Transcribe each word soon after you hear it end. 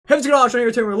Hey, what's going on? Trying to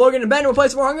return with Logan and Ben. We'll play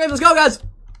some more Hunger Games. Let's go, guys!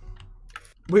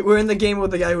 We're in the game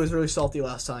with the guy who was really salty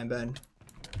last time, Ben.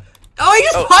 Oh, he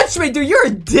just punched me, dude. You're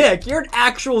a dick. You're an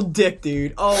actual dick,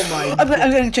 dude. Oh my. I'm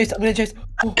gonna chase. I'm gonna chase.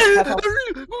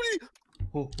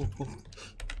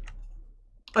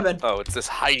 Hi, Ben. Oh, it's this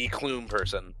Heidi Klum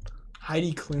person.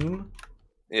 Heidi Klum?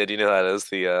 Yeah, do you know who that is?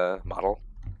 The model.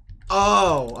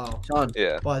 Oh. Sean.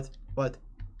 Yeah. What?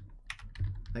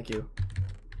 Thank you.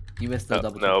 You missed the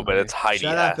double. No, but it's Heidi.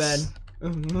 Shut up, Ben.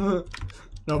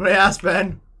 Nobody asked,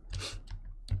 Ben.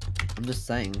 I'm just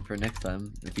saying for next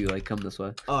time if you like come this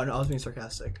way. Oh no, I was being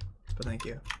sarcastic, but thank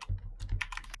you.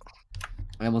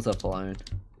 I almost have full iron.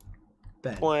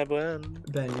 Ben, you're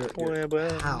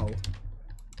how?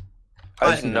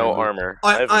 I have no armor.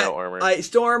 I have no armor.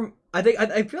 Storm. I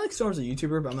feel like Storm's a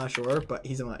YouTuber, but I'm not sure. But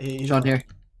he's on my. He's Sean here.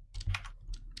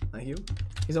 Thank you.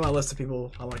 He's on my list of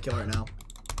people I want to kill right now.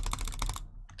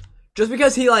 Just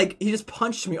because he just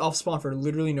punched me off spawn for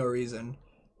literally no reason.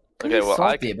 Okay, well,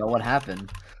 salty about what happened.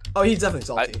 Oh, he's definitely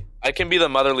salty. I can be the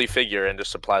motherly figure and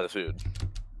just supply the food.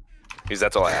 Because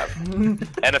that's all I have.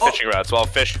 And a fishing rod, so I'll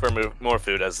fish for more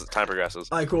food as time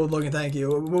progresses. Alright, cool, Logan, thank you.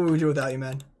 What would we do without you,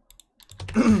 man?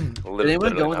 Did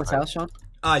anyone go in this house, Sean?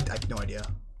 I have no idea.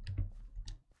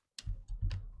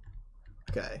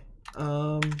 Okay.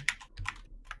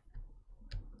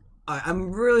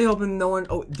 I'm really hoping no one...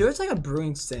 Oh, there's like a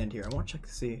brewing stand here. I want to check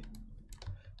to see.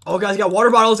 Oh, guys, I got water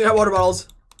bottles. I got water bottles.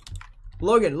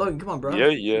 Logan, come on, bro. Yeah.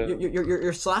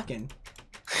 You're slacking.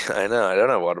 I know. I don't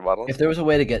have water bottles. If there was a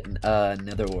way to get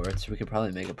nether warts, we could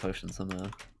probably make a potion somehow.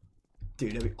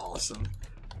 Dude, that'd be awesome.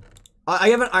 I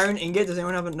have an iron ingot. Does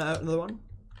anyone have another one?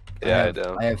 Yeah, I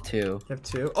do. I have 2. You have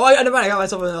 2? Oh, I got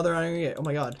myself another iron ingot. Oh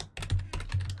my god.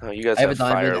 Oh, you guys I have a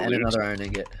fire diamond and loot. another iron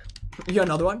ingot. You got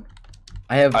another one?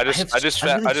 I just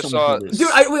saw. Dude,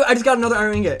 I just got another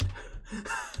iron ingot.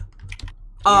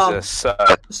 Jesus.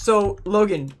 So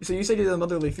Logan, so you said you're the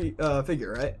motherly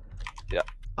figure, right? Yeah.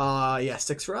 Yeah,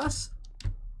 6 for us.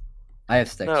 I have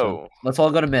sticks. No. So let's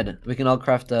all go to mid. We can all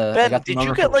craft a. Ben, did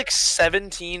you get like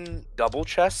 17 double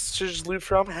chests to just loot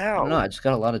from? How? No, I just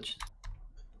got a lot of.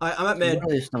 I'm at mid.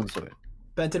 Literally a stone sword.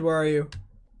 Benton, where are you?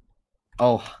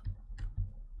 Oh.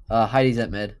 Heidi's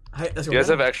at mid. Let's go You guys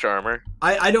mid. have extra armor?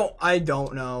 I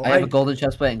don't know. I have a golden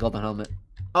chestplate and golden helmet.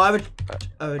 Oh, I would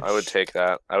take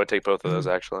that. I would take both of those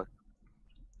actually.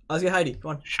 Let's get Heidi.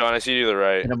 Come on. Sean, I see you to the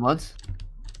right. Hit him once.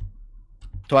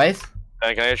 Twice.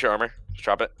 Ben, can I get your armor? Just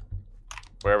drop it.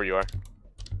 Wherever you are.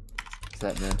 What's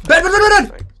that, man? Ben! I'm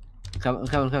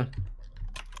coming.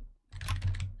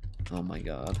 Oh my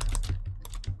god.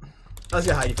 Let's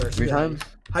get Heidi first. 3 times?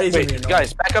 Heidi's gonna be annoying.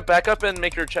 Guys, back up, and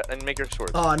make your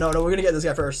sword. Oh no, we're gonna get this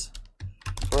guy first.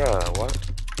 Bruh, what?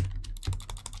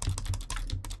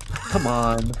 Come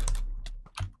on.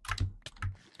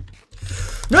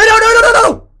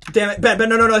 No! Damn it, Ben,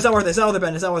 no, it's not worth it. It's not worth it,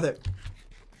 Ben. It's not worth it.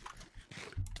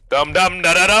 Dum dum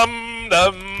da da dum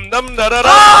dum dum da da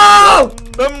Oh!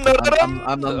 dum da da dum.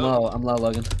 I'm low,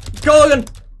 Logan. Go, Logan!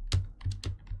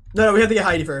 No, we have to get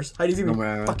Heidi first. Heidi's gonna be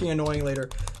No, fucking annoying later.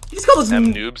 You just call us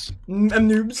noobs.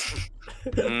 noobs.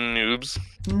 Noobs.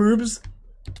 Moobs.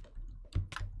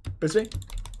 Boost me.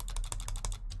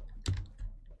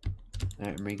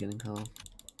 Alright, I'm re-getting home.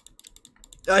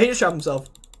 He just shot himself.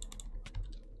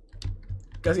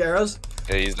 Guys, get arrows?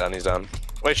 Yeah, he's done.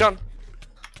 Wait, Sean.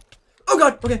 Oh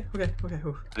god! Okay.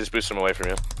 Ooh. I just boosted him away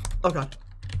from you. Oh god.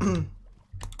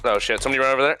 Oh shit, somebody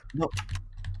run over there? No.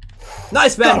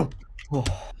 Nice, Ben! Oh.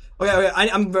 Okay,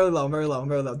 I'm very low,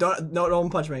 Don't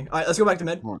punch me. Alright, let's go back to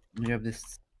mid. Let me grab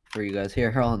this for you guys.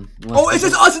 Here, hold on. Oh, it's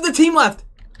just us and the team left!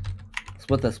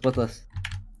 Split this.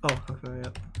 Oh, okay, yeah.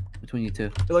 Between you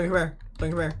two. Logan,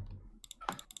 come here.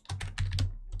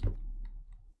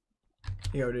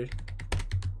 Here you go, dude.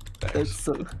 That's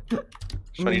so...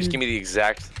 Sean, you just give me the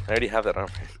exact... I already have that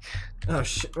armor. Oh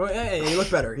shit. Well, hey, you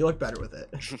look better. You look better with it.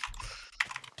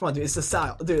 Come on, dude. It's the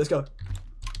style. Dude, let's go.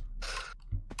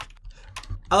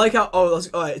 I like how... Oh,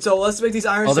 alright. So let's make these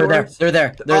iron swords. They're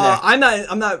there. They're there. I'm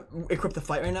not equipped to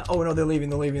fight right now. Oh no, they're leaving.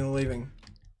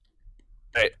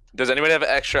 Hey, does anybody have an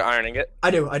extra iron ingot? I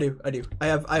do. I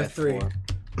have 3.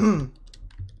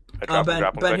 Drop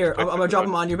Ben, here. I'm gonna drop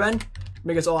them on you, Ben.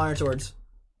 Make us all iron swords.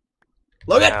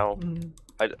 Logan! Now,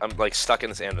 I'm like stuck in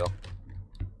this anvil.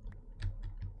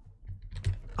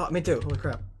 Oh, me too. Holy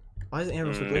crap. Why is the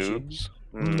anvil so glitchy?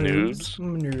 Noobs.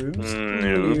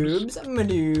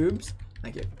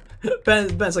 Thank you.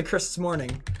 Ben's like Christmas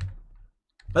morning.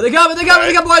 There they come,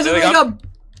 boys! There they come!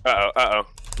 Uh-oh.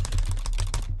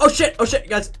 Oh shit,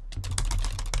 guys.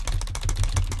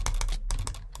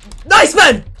 Nice,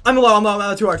 Ben! I'm low, I'm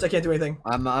at 2 hearts. I can't do anything.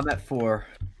 I'm at 4.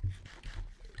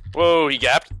 Whoa, he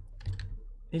gapped?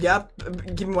 Yeah,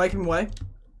 keep him away, keep him away.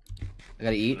 I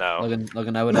gotta eat. No.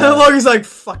 Logan, I would. Logan's like,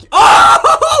 fuck you.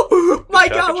 Oh! My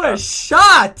God, what a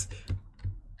shot!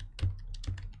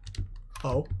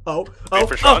 Oh! Wait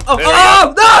for Oh! Sean. There we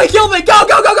No! He killed me! Go!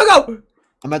 Go! Go! Go! Go!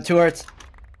 I'm at 2 hearts.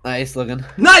 Nice, Logan.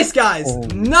 Nice, guys! Oh.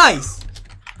 Nice!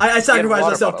 I sacrificed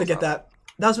water myself to bottles, get that.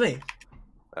 That was me.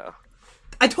 Oh.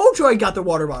 I told you I got the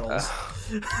water bottles.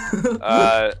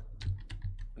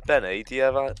 Benny, do you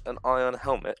have an iron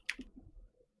helmet?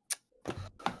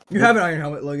 You have an iron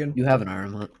helmet, Logan. You have an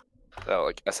iron helmet. Oh,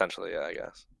 like essentially, yeah, I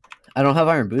guess. I don't have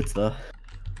iron boots though.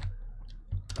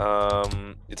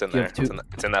 It's in You there. have two.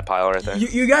 It's in that pile right there.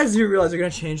 You guys do realize they're gonna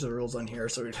change the rules on here,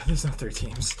 so there's no 3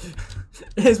 teams.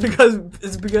 it's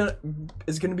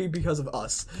gonna be because of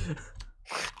us.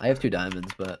 I have 2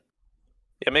 diamonds, but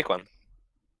Yeah, make one.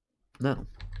 no.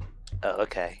 Oh,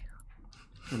 okay.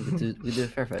 We do a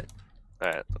fair fight. All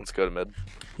right, let's go to mid.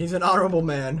 He's an honorable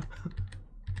man.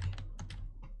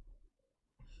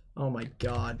 Oh my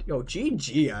God. Yo,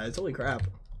 GG, guys. Holy crap.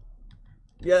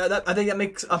 Yeah, I think that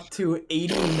makes up to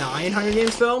 89 Hunger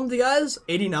Games filmed, you guys.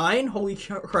 89? Holy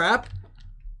crap.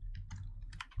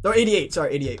 No, 88.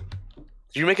 Sorry, 88.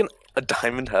 Did you make a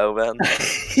diamond hoe, man?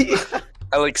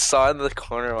 I like saw it in the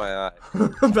corner of my eye.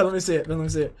 But let me see it. Let me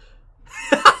see it.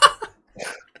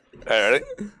 All right, ready?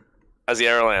 As the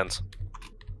arrow lands.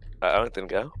 Oh, it didn't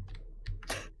go.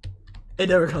 It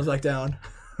never comes back down.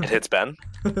 It hits Ben.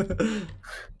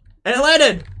 And it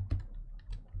landed!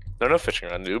 No fishing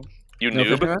around, noob. You No noob?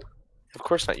 fishing rod? Of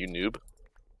course not, you noob.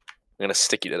 I'm gonna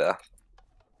stick you to death.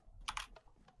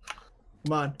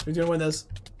 Come on. Who's gonna win this?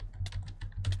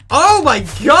 Oh my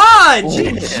God! Oh,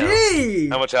 GG!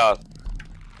 How much health?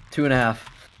 2.5.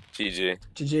 GG.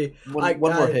 GG. One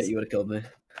more hit, you would have killed me.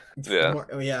 Yeah.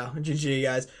 Oh yeah, GG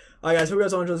guys. Alright guys, hope you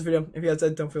guys all enjoyed this video. If you guys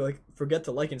did, don't forget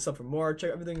to like and sub for more.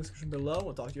 Check out everything in the description below.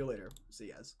 We'll talk to you later. See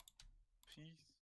you guys.